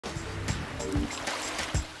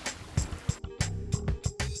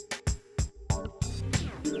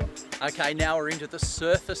Okay, now we're into the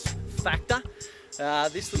surface factor.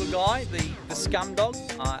 This little guy, the Scum Dog,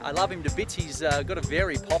 I love him to bits. He's got a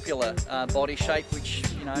very popular body shape, which,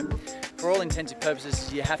 you know, for all intents and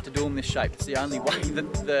purposes, you have to do him this shape. It's the only way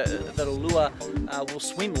that a lure will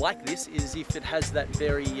swim like this, is if it has that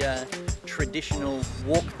very traditional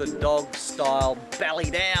walk the dog style, belly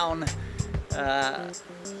down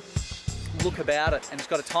look about it. And it's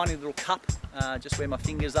got a tiny little cup just where my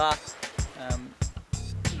fingers are,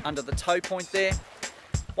 under the toe point there.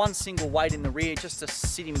 One single weight in the rear just to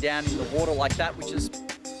sit him down in the water like that, which is,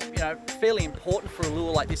 you know, fairly important for a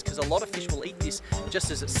lure like this, because a lot of fish will eat this just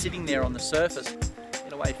as it's sitting there on the surface.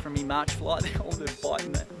 Get away from me, March fly. They're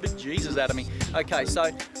biting the bejesus out of me. Okay, so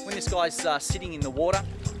when this guy's sitting in the water,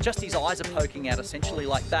 just his eyes are poking out essentially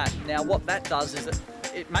like that. Now what that does is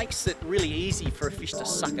it makes it really easy for a fish to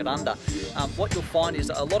suck it under. What you'll find is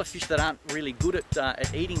a lot of fish that aren't really good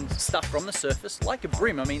at eating stuff from the surface, like a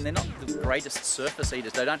bream, I mean, they're not the greatest surface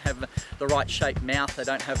eaters. They don't have the right shaped mouth, they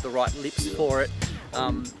don't have the right lips for it.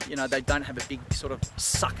 You know, they don't have a big sort of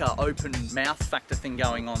sucker open mouth factor thing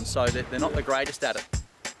going on, so they're not the greatest at it.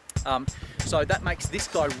 So that makes this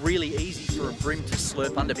guy really easy for a bream to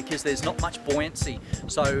slurp under, because there's not much buoyancy.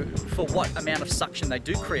 So for what amount of suction they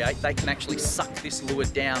do create, they can actually suck this lure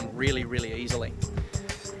down really, really easily.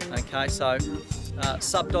 Okay, so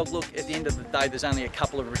sub dog, look, at the end of the day, there's only a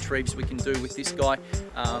couple of retrieves we can do with this guy,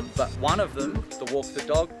 but one of them, the walk the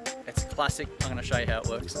dog, it's a classic. I'm going to show you how it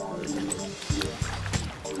works.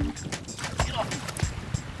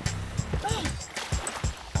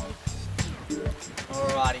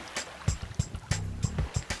 Alrighty.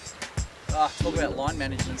 Talk about line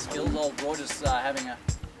management skills. Old Royter's I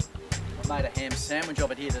made a ham sandwich of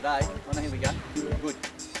it here today. Oh no, here we go. Good.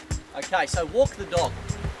 Okay, so walk the dog.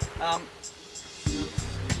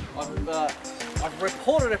 I've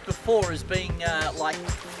reported it before as being like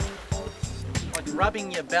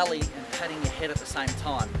rubbing your belly and patting your head at the same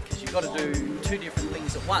time, because you've got to do two different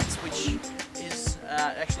things at once, which is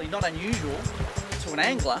actually not unusual to an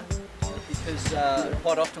angler, because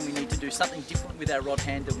quite often we need to do something different with our rod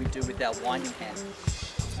hand than we do with our winding hand.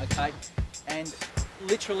 Okay, and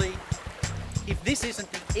literally, if this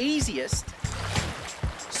isn't the easiest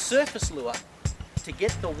surface lure to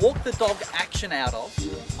get the walk the dog action out of,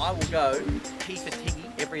 I will go key for tiggy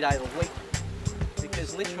every day of the week,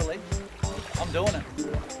 because literally I'm doing it.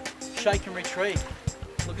 Shake and retrieve.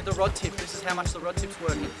 Look at the rod tip. This is how much the rod tip's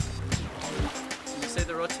working. Can you see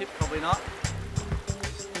the rod tip? Probably not.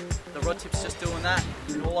 The rod tip's just doing that,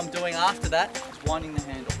 and all I'm doing after that is winding the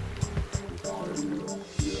handle.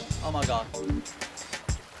 Oh my God.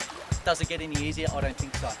 Does it get any easier? I don't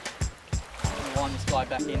think so. I'm going to wind this guy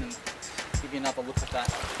back in and give you another look at that.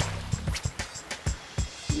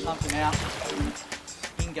 Pump him out,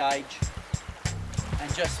 engage,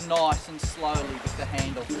 and just nice and slowly with the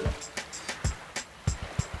handle.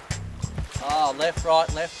 Oh, left,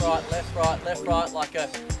 right, left, right, left, right, left, right, like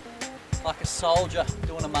a soldier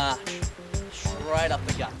doing a march, straight up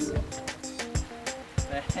the guts.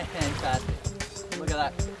 Fantastic. Look at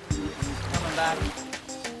that. He's coming back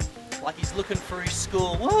like he's looking for his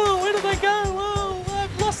school. Whoa, where did they go? Whoa,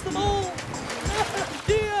 I've lost them all. Oh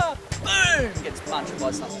dear. Boom! Gets punched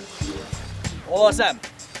by something. Awesome.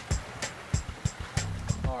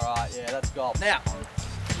 Alright, yeah, that's gold. Now,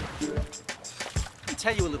 let me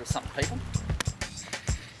tell you a little something, people.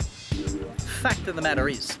 Fact of the matter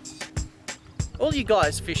is, all you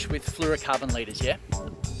guys fish with fluorocarbon leaders, yeah?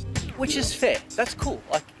 Which is fair, that's cool.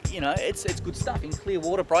 Like, you know, it's good stuff. In clear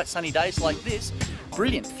water, bright sunny days like this,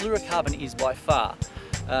 brilliant. Fluorocarbon is by far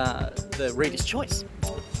the reader's choice.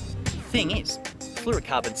 Thing is,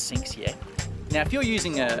 fluorocarbon sinks, yeah? Now, if you're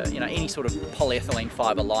using any sort of polyethylene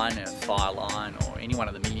fibre line, a fire line, or any one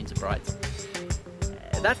of the millions of braids,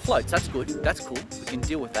 that floats, that's good, that's cool. We can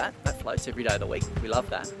deal with that. That floats every day of the week. We love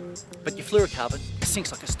that. But your fluorocarbon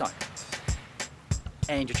sinks like a stone.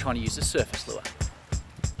 And you're trying to use a surface lure.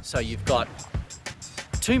 So you've got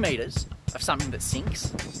 2 meters of something that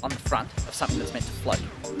sinks on the front of something that's meant to float.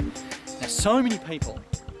 Now, so many people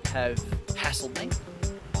have hassled me,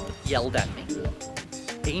 yelled at me,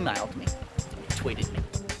 emailed me, tweeted me,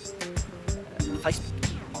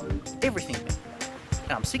 Facebook, everything me,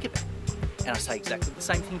 and I'm sick of it. And I say exactly the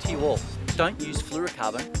same thing to you all. Don't use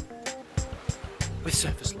fluorocarbon with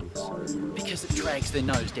surface lures, because it drags their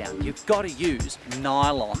nose down. You've got to use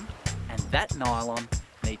nylon, and that nylon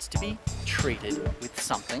needs to be treated with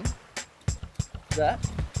something that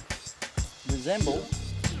resembles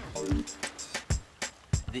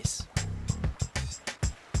this.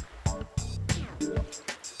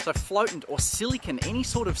 So floatant or silicon, any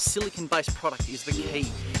sort of silicon-based product is the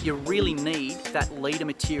key. You really need that leader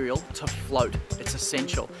material to float. It's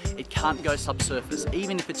essential. It can't go subsurface.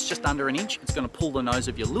 Even if it's just under an inch, it's going to pull the nose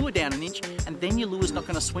of your lure down an inch, and then your lure's not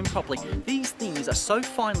going to swim properly. These things are so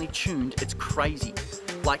finely tuned, it's crazy.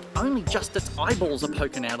 Like only just its eyeballs are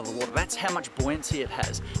poking out of the water. That's how much buoyancy it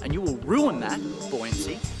has. And you will ruin that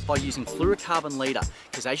buoyancy by using fluorocarbon leader.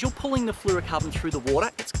 Because as you're pulling the fluorocarbon through the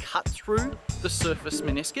water, it's cut through the surface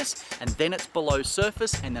meniscus, and then it's below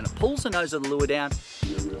surface, and then it pulls the nose of the lure down,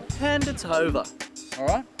 and it's over. All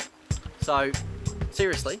right? So,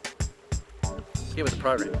 seriously, get with the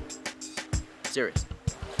program. Serious.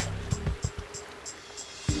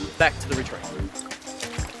 Back to the retrieve.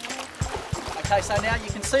 Okay, so now you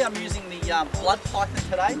can see I'm using the blood python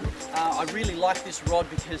today. I really like this rod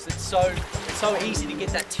because it's so easy to get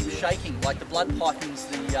that tip shaking. Like the blood python's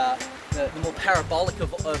the more parabolic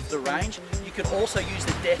of the range. You could also use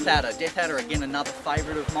the death adder. Death adder, again, another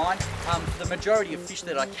favourite of mine. For the majority of fish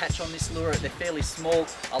that I catch on this lure, they're fairly small.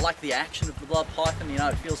 I like the action of the blood python. You know,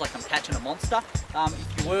 it feels like I'm catching a monster.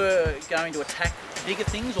 If you were going to attack bigger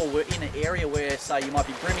things, or were in an area where, say, you might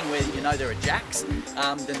be brimming where you know there are jacks,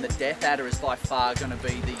 then the death adder is by far going to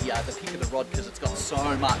be the pick of the rod, because it's got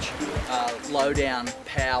so much low down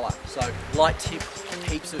power. So light tip,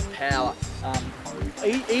 heaps of power.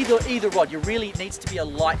 Either rod, it needs to be a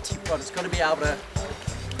light tip rod. It's got to be able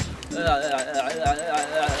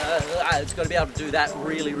to do that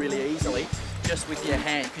really, really easily just with your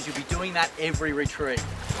hand, because you'll be doing that every retrieve.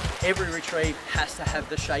 Every retrieve has to have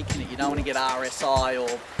the shake in it. You don't want to get RSI or,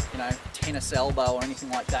 you know, tennis elbow or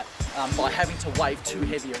anything like that by having to wave too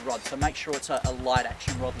heavy a rod. So make sure it's a light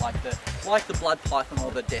action rod like the blood python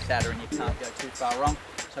or the death adder, and you can't go too far wrong.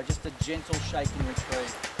 So just a gentle shake and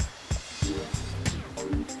retrieve.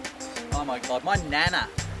 Oh my God, my Nana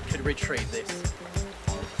could retrieve this.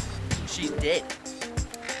 She's dead.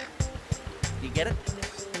 You get it?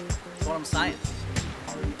 That's what I'm saying.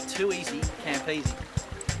 Too easy, camp easy.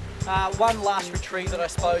 One last retrieve that I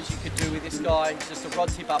suppose you could do with this guy is just a rod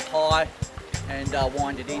tip up high and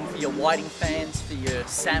wind it in for your whiting fans, for your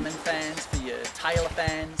salmon fans, for your tailor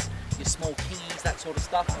fans, your small kingies, that sort of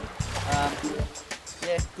stuff.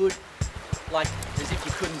 Yeah, good. Like as if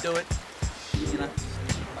you couldn't do it. You know,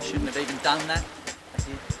 I shouldn't have even done that. I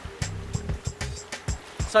did.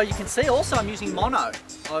 So you can see also I'm using mono.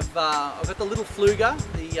 I've got the little Fluger,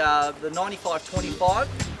 the 95-25.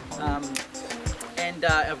 And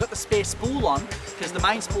I've got the spare spool on, because the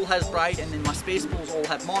main spool has braid and then my spare spools all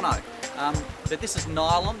have mono. But this is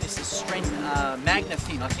nylon, this is strength Magna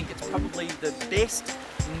Thin. I think it's probably the best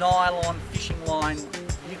nylon fishing line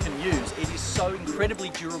you can use. It is so incredibly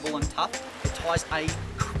durable and tough. It ties a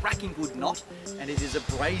cracking good knot, and it is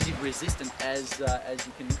abrasive resistant as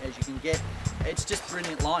you can get. It's just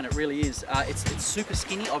brilliant line, it really is. It's super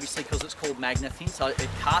skinny, obviously, because it's called Magna Thin, so it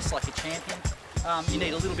casts like a champion. You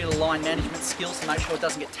need a little bit of line management skills to make sure it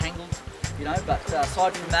doesn't get tangled, you know, but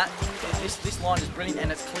aside from that, this line is brilliant,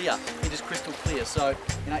 and it's clear. It is crystal clear, so,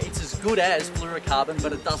 you know, it's as good as fluorocarbon,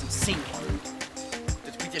 but it doesn't sink.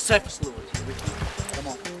 It's with your surface lures.